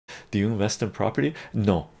Do you invest in property?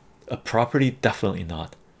 No. A property, definitely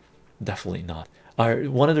not. Definitely not.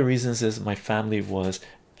 One of the reasons is my family was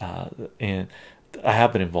in I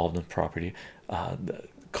have been involved in property,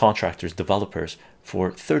 contractors, developers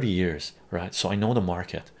for 30 years, right? So I know the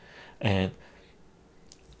market. And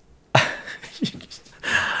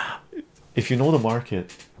if you know the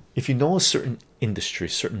market, if you know a certain industry,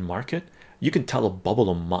 certain market, you can tell a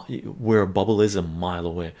bubble where a bubble is a mile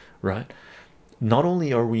away, right? Not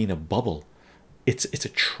only are we in a bubble, it's a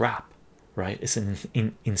trap, right? It's an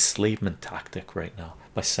enslavement tactic right now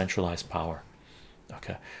by centralized power.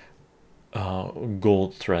 Okay.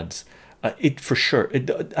 Gold threads, it for sure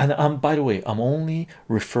and by the way, I'm only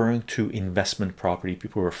referring to investment property.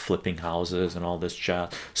 People who are flipping houses and all this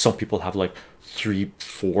chat. Some people have like 3,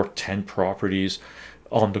 4, 10 properties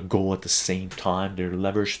on the go at the same time. They're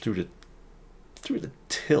leveraged through the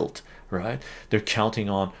tilt, right? They're counting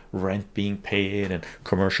on rent being paid and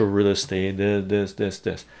commercial real estate,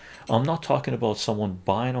 this. I'm not talking about someone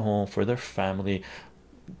buying a home for their family,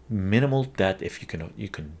 minimal debt. If you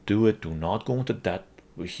can do it, do not go into debt,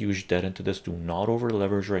 huge debt into this. Do not over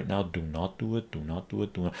leverage right now. Do not do it. Do not do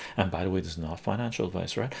it. Do not. And by the way, this is not financial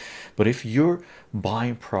advice, right? But if you're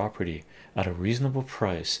buying property at a reasonable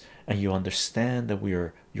price and you understand that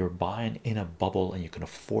you're buying in a bubble and you can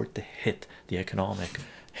afford to hit the economic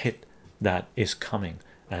hit that is coming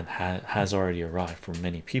and has already arrived for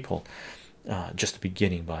many people, just the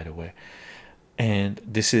beginning, by the way. And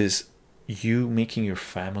this is you making your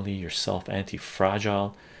family, yourself,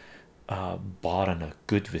 anti-fragile, bought in a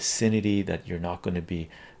good vicinity that you're not going to be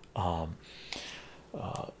at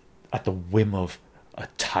the whim of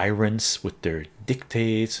tyrants with their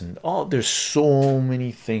dictates and all. There's so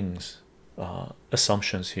many things,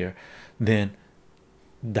 assumptions here. Then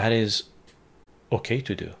that is okay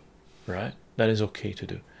to do, right? That is okay to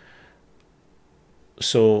do.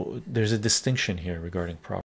 So there's a distinction here regarding property.